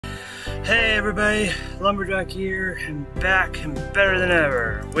Hey everybody, Lumberjack here, and back and better than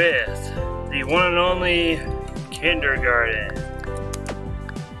ever with the one and only kindergarten.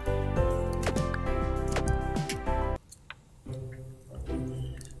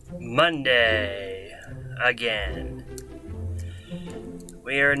 Monday again.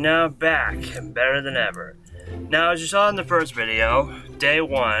 We are now back and better than ever. Now, as you saw in the first video, day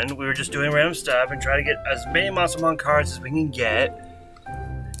one, we were just doing random stuff and trying to get as many Monster Mon cards as we can get.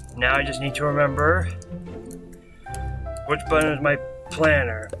 Now I just need to remember which button is my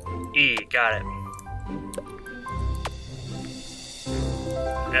planner. E, got it.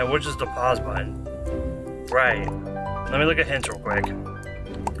 And which is the pause button? Right. Let me look at hints real quick.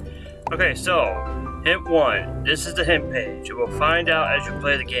 Okay, so hint 1. This is the hint page. You will find out as you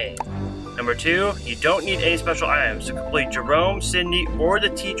play the game. Number 2, you don't need any special items to complete Jerome, Cindy, or the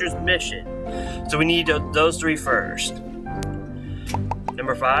teacher's mission. So we need those 3 first.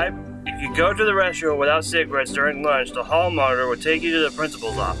 Number 5, if you go to the restroom without cigarettes during lunch, the hall monitor will take you to the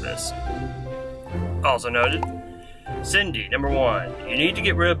principal's office. Also noted. Cindy, number 1, you need to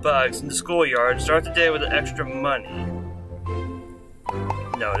get rid of bugs in the schoolyard and start the day with extra money.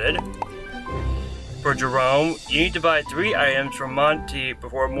 Noted. For Jerome, you need to buy 3 items from Monty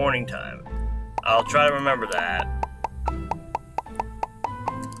before morning time. I'll try to remember that.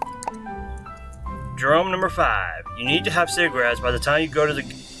 Jerome, number 5, you need to have cigarettes by the time you go to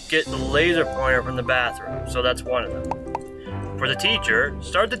get the laser pointer from the bathroom, so that's one of them. For the teacher,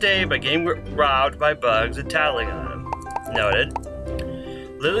 start the day by getting robbed by bugs and tattling on them. Noted.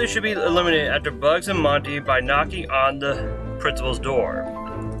 Lily should be eliminated after Bugs and Monty by knocking on the principal's door.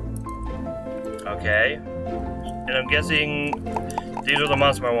 Okay. And I'm guessing these are the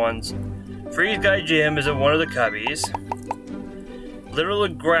Monster ones. Freeze Guy Jim is in one of the cubbies. Literal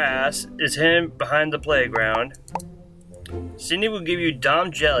grass is hidden behind the playground. Cindy will give you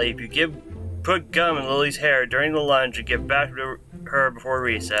Dom Jelly if you put gum in Lily's hair during the lunch and give back to her before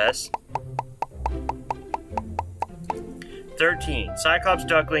recess. 13. Cyclops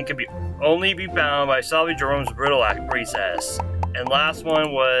Duckling can only be bound by solving Jerome's riddle at recess. And last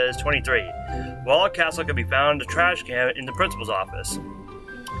one was 23. Walla Castle can be found in the trash can in the principal's office.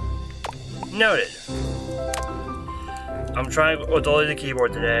 Noted. I'm trying with only the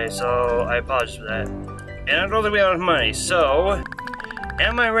keyboard today, so I apologize for that. And I don't think we have enough money, so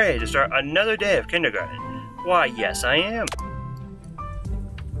am I ready to start another day of kindergarten? Why, yes I am.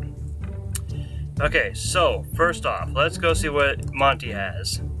 Okay, so first off, let's go see what Monty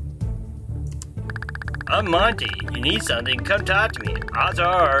has. I'm Monty. You need something, come talk to me. Odds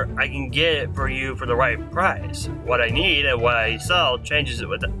are I can get it for you for the right price. What I need and what I sell changes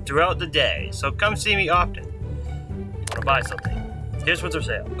throughout the day, so come see me often. Want to buy something? Here's what's for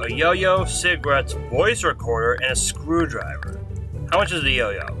sale. A yo-yo, cigarettes, voice recorder, and a screwdriver. How much is the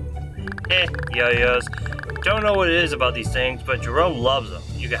yo-yo? Yo-yos. Don't know what it is about these things, but Jerome loves them.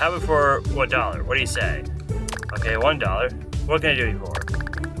 You can have it for $1. What do you say? Okay, $1. What can I do you for?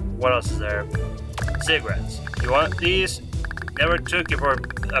 What else is there? Cigarettes. You want these? Never took you for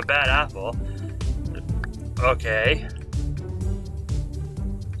a bad apple. Okay.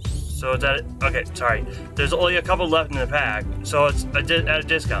 So is that, okay, sorry. There's only a couple left in the pack, so it's at a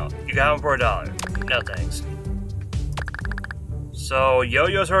discount. You can have them for $1. No thanks. So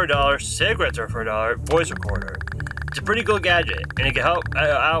yo-yos for $1, cigarettes are for $1, voice recorder. It's a pretty cool gadget, and it can help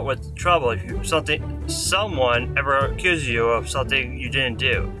out with trouble if someone ever accuses you of something you didn't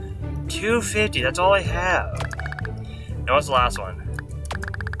do. $2.50, that's all I have. Now what's the last one?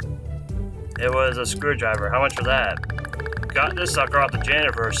 It was a screwdriver. How much for that? Got this sucker off the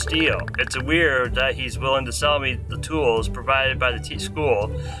janitor for a steal. It's weird that he's willing to sell me the tools provided by the school,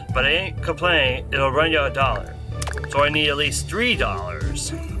 but I ain't complaining, it'll run you $1. So I need at least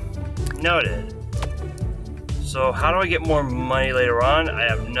 $3. Noted. So how do I get more money later on? I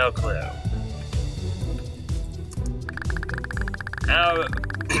have no clue.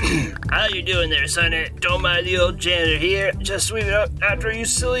 How you doing there, sonny? Don't mind the old janitor here. Just sweep it up after you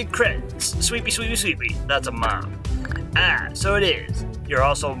silly credits. Sweepy, sweepy, sweepy. That's a mop. Ah, so it is. You're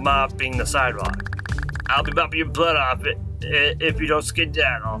also mopping the sidewalk. I'll be mopping your blood off it if you don't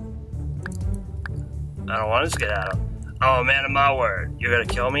skedaddle. I don't want to skedaddle. Oh, man of my word. You're gonna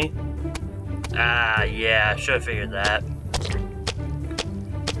kill me? Ah, yeah, I should have figured that.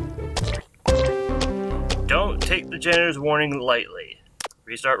 Don't take the janitor's warning lightly.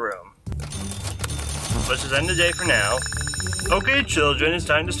 Restart room. Let's just end the day for now. Okay, children, it's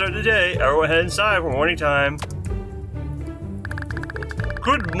time to start the day. Everyone head inside for morning time.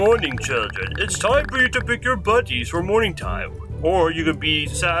 Good morning, children. It's time for you to pick your buddies for morning time. Or you can be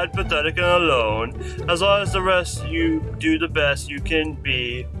sad, pathetic, and alone. As long as the rest you do the best you can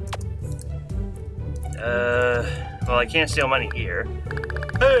be. Well, I can't steal money here.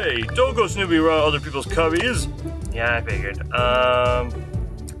 Hey, don't go snooping around other people's cubbies. Yeah, I figured.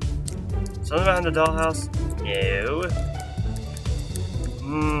 Something behind the dollhouse? No.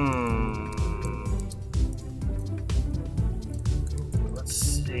 Let's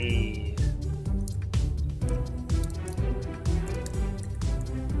see.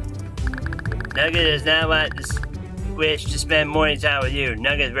 Nugget does not want to wish to spend morning time with you.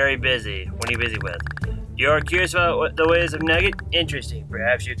 Nugget's very busy. What are you busy with? You're curious about the ways of Nugget? Interesting.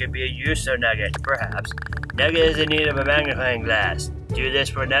 Perhaps you could be a use of Nugget. Perhaps. Nugget is in need of a magnifying glass. Do this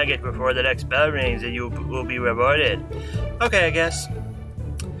for Nugget before the next bell rings and you will be rewarded. Okay, I guess.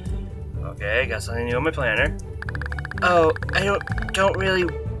 Okay, got something new on my planner. Oh, I don't really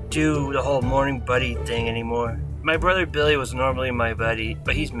do the whole morning buddy thing anymore. My brother Billy was normally my buddy,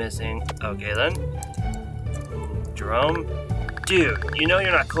 but he's missing. Okay then. Jerome? Dude, you know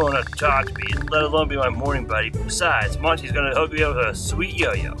you're not cool enough to talk to me, let alone be my morning buddy. Besides, Monty's gonna hook me up with a sweet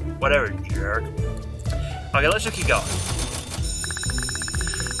yo-yo. Whatever, jerk. Okay, let's just keep going.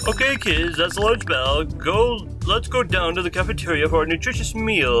 Okay, kids, that's the lunch bell. Let's go down to the cafeteria for a nutritious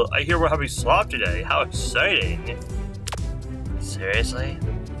meal. I hear we're having slop today. How exciting. Seriously?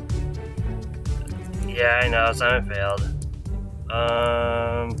 Yeah, I know, Simon failed.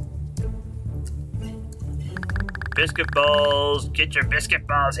 Biscuit balls. Get your biscuit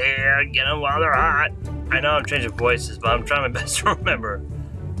balls here. Get them while they're hot. I know I'm changing voices, but I'm trying my best to remember.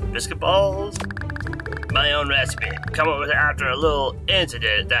 Biscuit balls? My own recipe. Come up with it after a little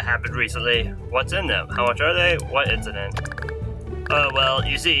incident that happened recently. What's in them? How much are they? What incident? Well,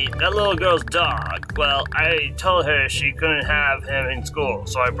 you see, that little girl's dog. Well, I told her she couldn't have him in school,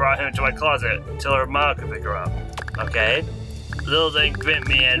 so I brought him to my closet until her mom could pick her up. Okay? The little thing bit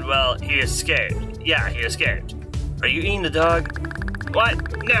me and, well, he escaped. Yeah, he escaped. Are you eating the dog? What?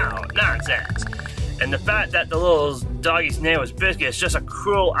 No, nonsense. And the fact that the little doggy's name was Biscuit is just a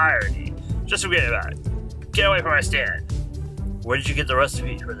cruel irony. Just forget about it. Get away from my stand. Where did you get the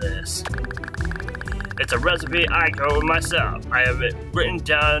recipe for this? It's a recipe I wrote myself. I have it written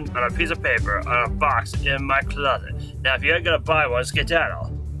down on a piece of paper on a box in my closet. Now, if you're gonna buy one,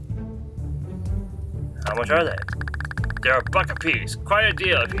 skedaddle. How much are they? They're $1 a piece. Quite a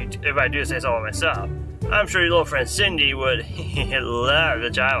deal if I do say so myself. I'm sure your little friend Cindy would love to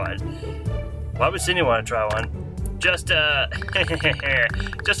try one. Why would Cindy want to try one? Just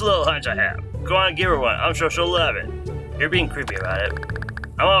just a little hunch I have. Go on and give her one. I'm sure she'll love it. You're being creepy about it.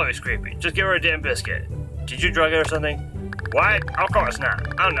 I'm always creepy. Just give her a damn biscuit. Did you drug it or something? What? Of course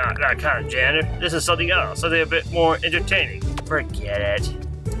not. I'm not that kind of janitor. This is something else. Something a bit more entertaining. Forget it.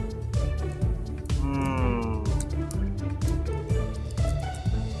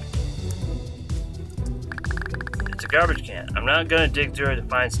 It's a garbage can. I'm not gonna dig through it to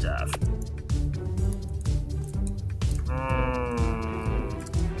find stuff.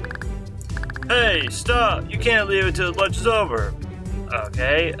 Hey, stop! You can't leave it till lunch is over.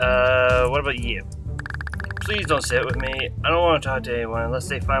 Okay, what about you? Please don't sit with me. I don't want to talk to anyone unless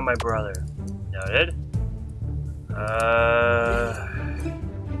they find my brother. Noted. I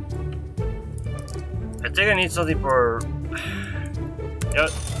think I need something for... You know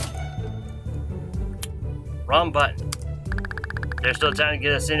what? Wrong button. There's still time to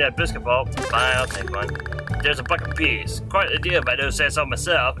get us in that biscuit ball. Fine, I'll take one. There's $1 a piece. Quite the deal if I do say so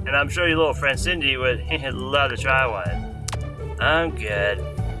myself, and I'm sure your little friend Cindy would love to try one. I'm good.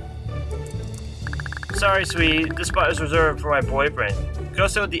 Sorry, sweetie. This spot is reserved for my boyfriend. Go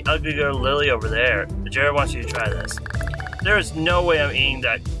sit with the ugly girl Lily over there. Jared wants you to try this. There is no way I'm eating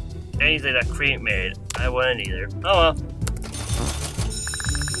anything that Creep made. I wouldn't either. Oh well.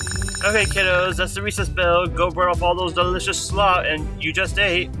 Okay, kiddos, that's the recess bell. Go burn off all those delicious slop and you just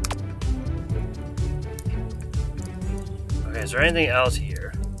ate. Okay, is there anything else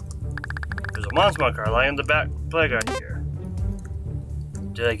here? There's a Monsmart car lying in the back playground here.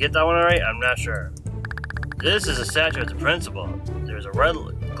 Did I get that one alright? I'm not sure. This is a statue of the principal. There's a red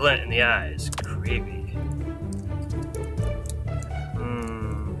glint in the eyes. Creepy.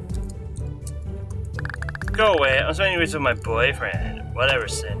 Go away. I'm spending weeks with my boyfriend. Whatever,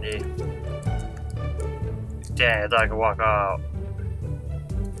 Cindy. Dang, I thought I could walk out.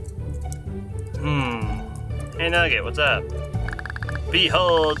 Hey, Nugget, what's up?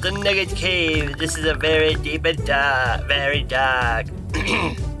 Behold, the Nugget Cave. This is a very deep and dark, very dark.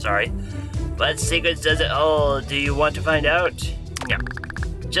 Sorry. What secrets does it hold? Do you want to find out? No.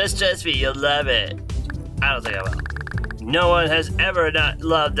 Just trust me, you'll love it. I don't think I will. No one has ever not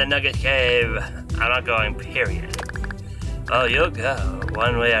loved the Nugget Cave. I'm not going, period. Oh, you'll go.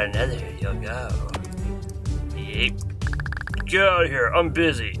 One way or another, you'll go. Yep. Get out of here. I'm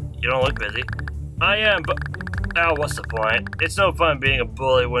busy. You don't look busy. I am, but... Oh, what's the point? It's no fun being a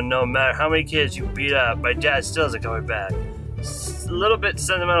bully when no matter how many kids you beat up, my dad still isn't coming back. It's a little bit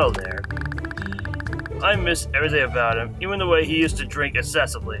sentimental there. I miss everything about him, even the way he used to drink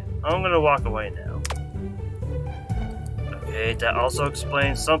excessively. I'm gonna walk away now. Okay, that also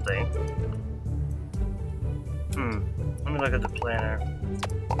explains something. Let me look at the planner.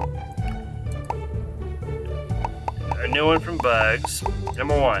 A new one from Bugs.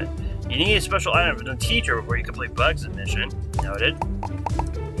 Number 1. You need a special item from the teacher before you complete Bugs' mission. Noted.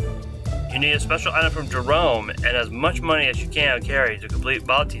 You need a special item from Jerome and as much money as you can carry to complete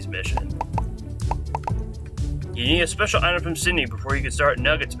Balti's mission. You need a special item from Sydney before you can start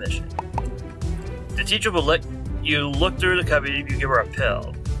Nugget's mission. The teacher will let you look through the cupboard if you give her a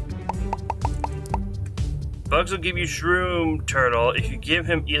pill. Bugs will give you Shroom Turtle if you give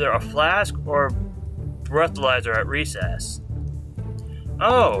him either a flask or breathalyzer at recess.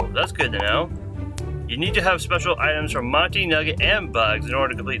 Oh, that's good to know. You need to have special items from Monty, Nugget, and Bugs in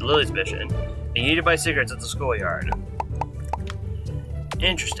order to complete Lily's mission. And you need to buy cigarettes at the schoolyard.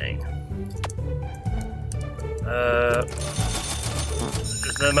 Interesting. There's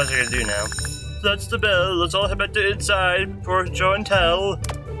not much I can do now. That's the bell. Let's all head back to inside for show and tell.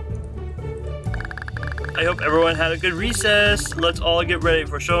 I hope everyone had a good recess. Let's all get ready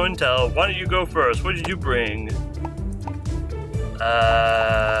for show and tell. Why don't you go first? What did you bring?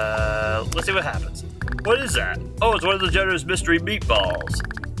 Let's see what happens. What is that? Oh, it's one of the Janitor's mystery meatballs.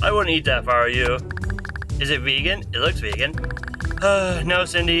 I wouldn't eat that if I were you. Is it vegan? It looks vegan. No,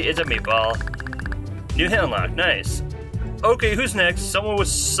 Cindy, it's a meatball. New hit unlock, nice. Okay, who's next? Someone with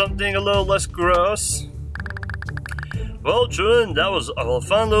something a little less gross? Well, children, that was a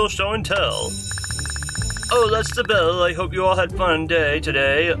fun little show and tell. Oh, that's the bell. I hope you all had fun day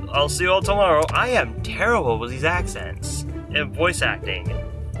today. I'll see you all tomorrow. I am terrible with these accents and voice acting.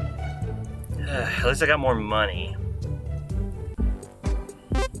 At least I got more money.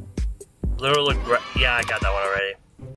 Literal, yeah, I got that one already.